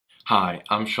Hi,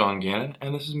 I'm Sean Gannon,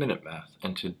 and this is Minute Math,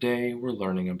 and today we're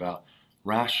learning about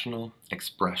rational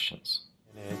expressions.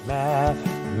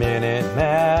 Minute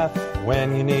Math.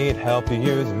 When you need help, you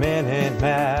use Minute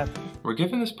Math. We're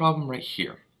given this problem right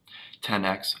here,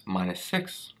 10x minus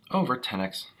 6 over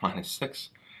 10x minus 6,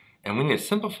 and we need to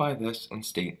simplify this and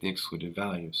state the excluded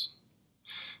values.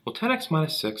 Well, 10x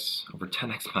minus 6 over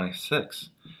 10x minus 6,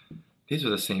 these are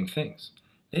the same things.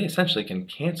 They essentially can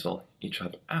cancel each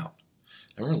other out,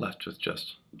 and we're left with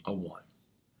just a 1.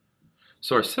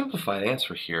 So our simplified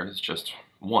answer here is just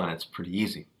 1. It's pretty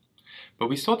easy. But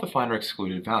we still have to find our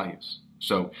excluded values.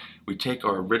 So we take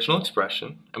our original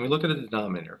expression and we look at the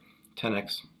denominator,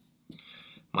 10x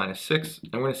minus 6,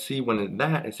 and we're going to see when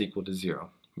that is equal to 0.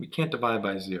 We can't divide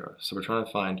by 0, so we're trying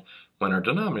to find when our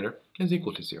denominator is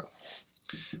equal to 0.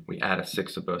 We add a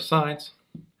 6 to both sides.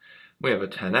 We have a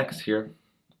 10x here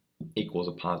equals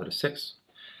a positive 6.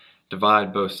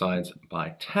 Divide both sides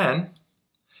by 10, and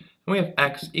we have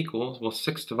x equals, well,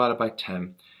 6 divided by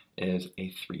 10 is a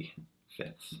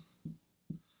 3/5.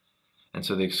 And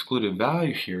so the excluded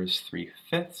value here is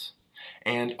 3/5,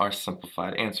 and our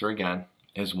simplified answer, again,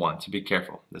 is 1. So be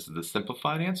careful. This is the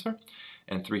simplified answer,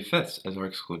 and 3/5 is our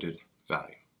excluded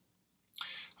value.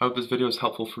 I hope this video is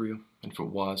helpful for you, and if it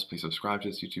was, please subscribe to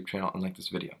this YouTube channel and like this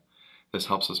video. This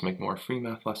helps us make more free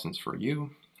math lessons for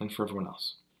you and for everyone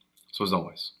else. So as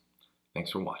always,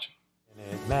 thanks for watching.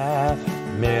 Minute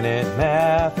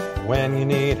Math. When you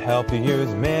need help, you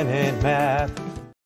use Minute Math.